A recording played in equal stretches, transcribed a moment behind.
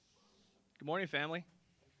Good morning, family.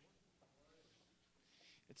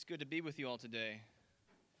 It's good to be with you all today.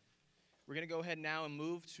 We're going to go ahead now and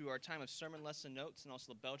move to our time of sermon lesson notes and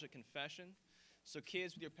also the Belgic confession. So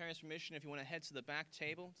kids, with your parents' permission, if you want to head to the back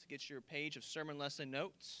table to get your page of sermon lesson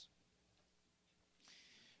notes.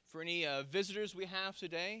 For any visitors we have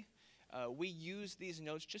today, we use these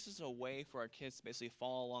notes just as a way for our kids to basically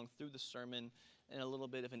follow along through the sermon in a little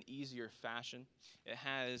bit of an easier fashion. It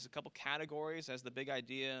has a couple categories as the big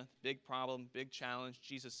idea, big problem, big challenge,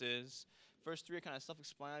 Jesus is. First three are kind of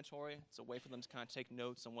self-explanatory. It's a way for them to kind of take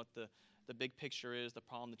notes on what the big picture is, the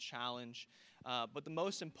problem, the challenge. But the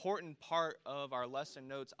most important part of our lesson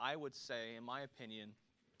notes, I would say, in my opinion,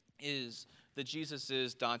 is the Jesus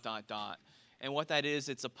is ... And what that is,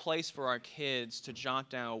 it's a place for our kids to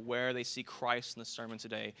jot down where they see Christ in the sermon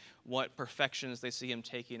today, what perfections they see him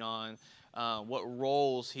taking on, what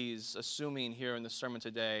roles he's assuming here in the sermon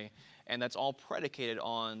today. And that's all predicated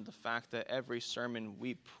on the fact that every sermon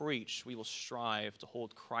we preach, we will strive to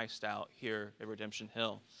hold Christ out here at Redemption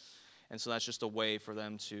Hill. And so that's just a way for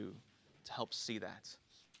them to help see that.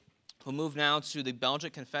 We'll move now to the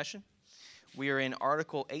Belgic confession. We are in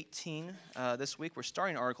Article 18 this week. We're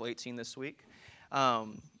starting Article 18 this week.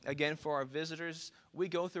 Again, for our visitors, we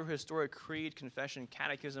go through historic creed, confession,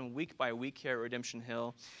 catechism week by week here at Redemption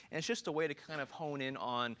Hill. And it's just a way to kind of hone in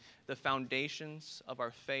on the foundations of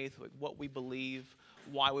our faith, what we believe,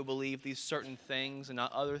 why we believe these certain things and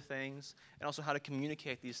not other things, and also how to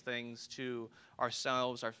communicate these things to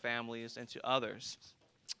ourselves, our families, and to others.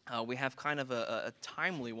 We have kind of a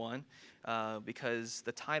timely one because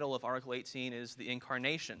the title of Article 18 is the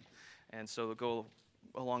Incarnation. And so it'll go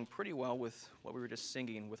along pretty well with what we were just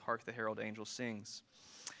singing with Hark the Herald Angels Sings.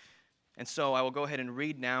 And so I will go ahead and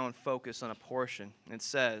read now and focus on a portion. It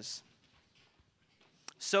says,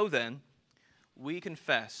 "So then, we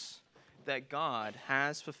confess that God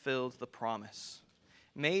has fulfilled the promise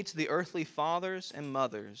made to the earthly fathers and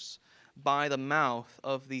mothers by the mouth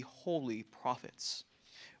of the holy prophets,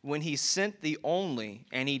 when he sent the only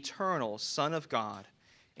and eternal Son of God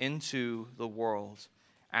into the world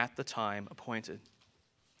at the time appointed.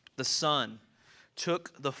 The Son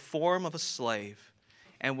took the form of a slave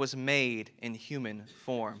and was made in human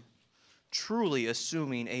form, truly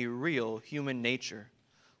assuming a real human nature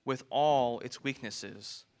with all its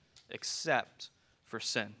weaknesses, except for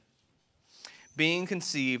sin. Being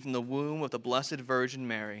conceived in the womb of the Blessed Virgin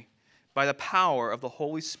Mary by the power of the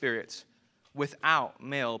Holy Spirit without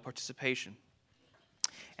male participation.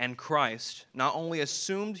 And Christ not only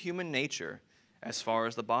assumed human nature as far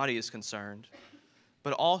as the body is concerned,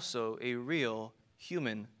 but also a real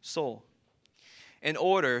human soul, in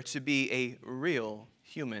order to be a real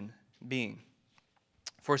human being.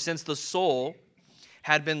 For since the soul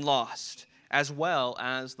had been lost, as well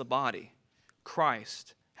as the body,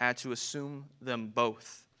 Christ had to assume them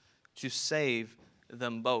both, to save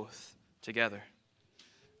them both together.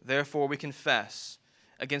 Therefore we confess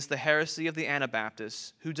against the heresy of the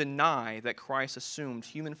Anabaptists, who deny that Christ assumed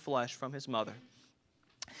human flesh from his mother,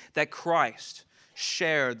 that Christ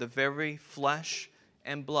shared the very flesh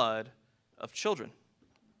and blood of children,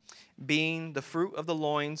 being the fruit of the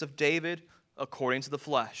loins of David according to the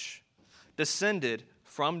flesh, descended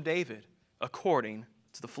from David according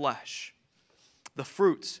to the flesh, the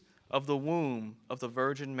fruit of the womb of the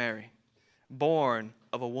Virgin Mary, born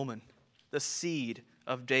of a woman, the seed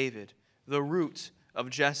of David, the root of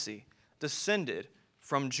Jesse, descended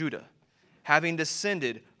from Judah, having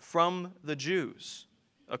descended from the Jews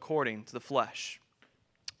according to the flesh,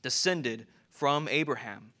 descended from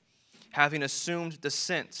Abraham, having assumed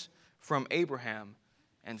descent from Abraham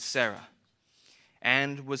and Sarah,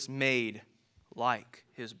 and was made like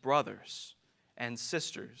his brothers and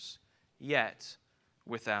sisters, yet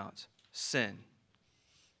without sin.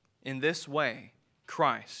 In this way,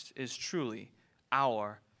 Christ is truly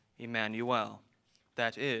our Emmanuel,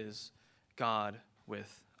 that is, God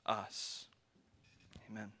with us."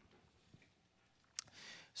 Amen.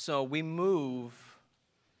 So we move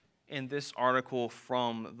in this article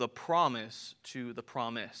from the promise to the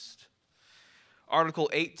promised. Article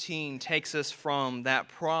 18 takes us from that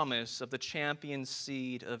promise of the champion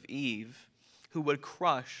seed of Eve, who would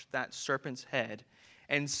crush that serpent's head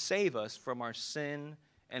and save us from our sin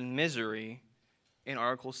and misery, in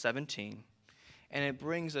Article 17. And it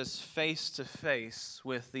brings us face to face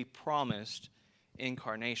with the promised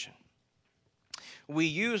incarnation. We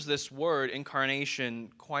use this word incarnation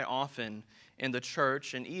quite often in the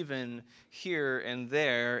church and even here and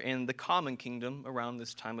there in the common kingdom around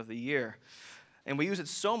this time of the year. And we use it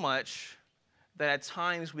so much that at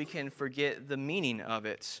times we can forget the meaning of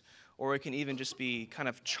it, or it can even just be kind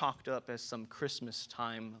of chalked up as some Christmas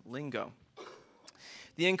time lingo.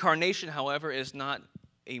 The incarnation, however, is not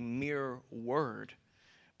a mere word,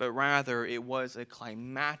 but rather it was a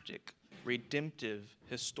climactic, redemptive,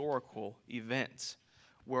 historical event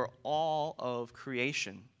where all of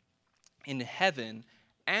creation in heaven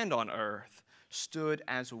and on earth stood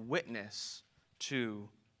as witness to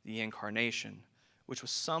the incarnation, which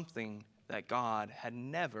was something that God had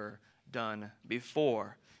never done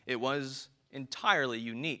before. It was entirely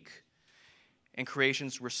unique. And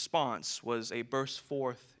creation's response was a burst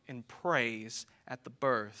forth in praise at the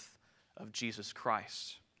birth of Jesus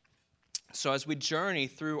Christ. So as we journey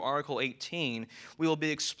through Article 18, we will be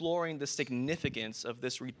exploring the significance of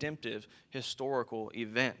this redemptive historical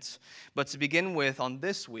event. But to begin with, on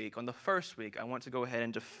this week, on the first week, I want to go ahead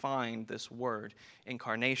and define this word,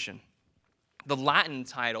 incarnation. The Latin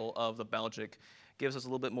title of the Belgic gives us a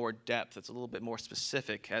little bit more depth. It's a little bit more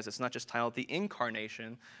specific, as it's not just titled the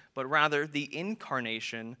Incarnation, but rather the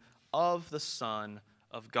incarnation of the Son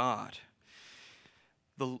of God.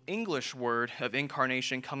 The English word of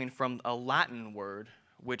incarnation coming from a Latin word,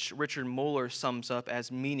 which Richard Muller sums up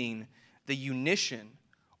as meaning the unition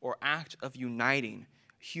or act of uniting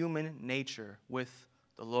human nature with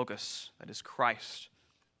the Logos, that is Christ.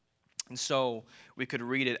 And so we could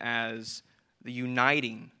read it as the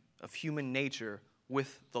uniting of human nature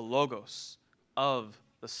with the Logos of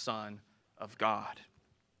the Son of God.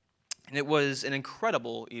 And it was an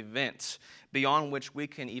incredible event beyond which we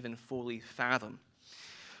can even fully fathom,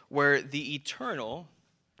 where the eternal,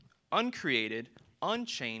 uncreated,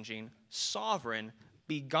 unchanging, sovereign,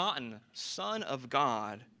 begotten Son of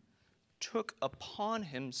God took upon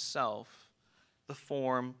himself the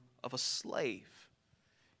form of a slave,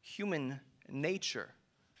 human nature,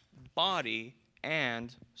 body,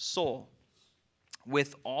 and soul,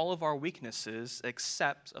 with all of our weaknesses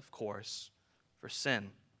except, of course, for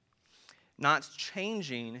sin. Not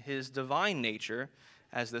changing his divine nature,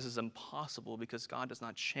 as this is impossible because God does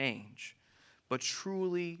not change, but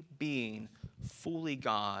truly being fully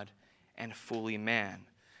God and fully man.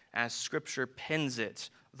 As Scripture pins it,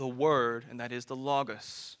 the Word, and that is the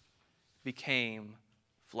Logos, became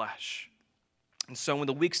flesh. And so in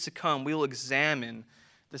the weeks to come, we will examine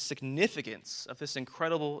the significance of this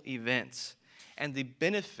incredible event and the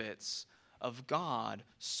benefits of God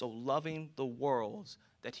so loving the world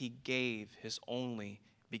that he gave his only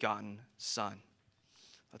begotten Son.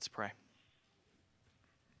 Let's pray.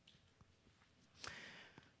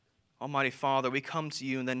 Almighty Father, we come to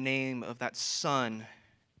you in the name of that Son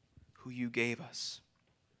who you gave us.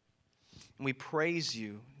 And we praise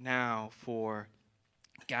you now for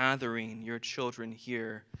gathering your children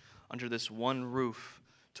here under this one roof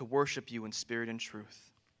to worship you in spirit and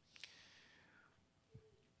truth.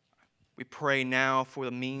 We pray now for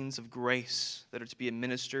the means of grace that are to be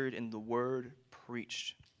administered in the word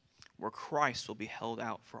preached, where Christ will be held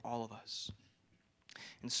out for all of us.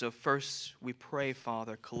 And so first we pray,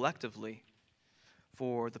 Father, collectively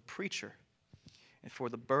for the preacher and for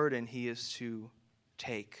the burden he is to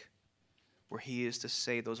take, where he is to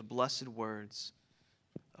say those blessed words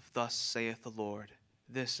of "Thus saith the Lord."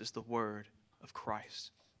 This is the word of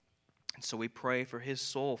Christ. And so we pray for his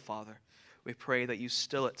soul, Father. We pray that you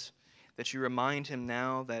still it, that you remind him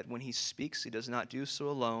now that when he speaks, he does not do so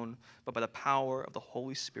alone, but by the power of the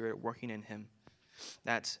Holy Spirit working in him,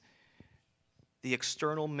 that the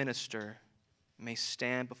external minister may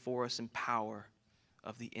stand before us in power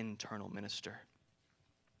of the internal minister.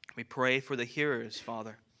 We pray for the hearers,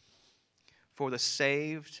 Father, for the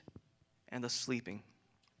saved and the sleeping.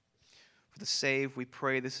 For the saved, we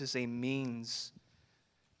pray this is a means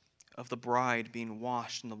of the bride being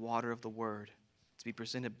washed in the water of the word, to be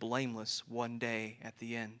presented blameless one day at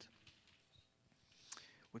the end.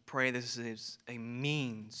 We pray this is a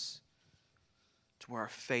means to where our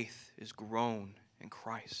faith is grown in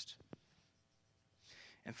Christ.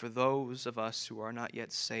 And for those of us who are not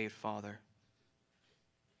yet saved, Father,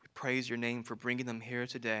 we praise your name for bringing them here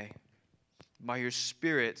today. By your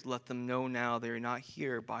Spirit, let them know now they are not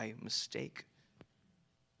here by mistake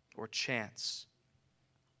or chance.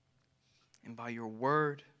 And by your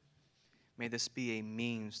word, may this be a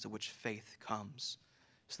means to which faith comes,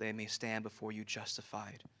 so they may stand before you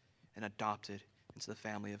justified and adopted into the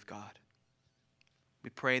family of God. We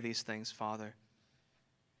pray these things, Father,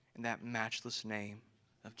 in that matchless name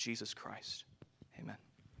of Jesus Christ. Amen.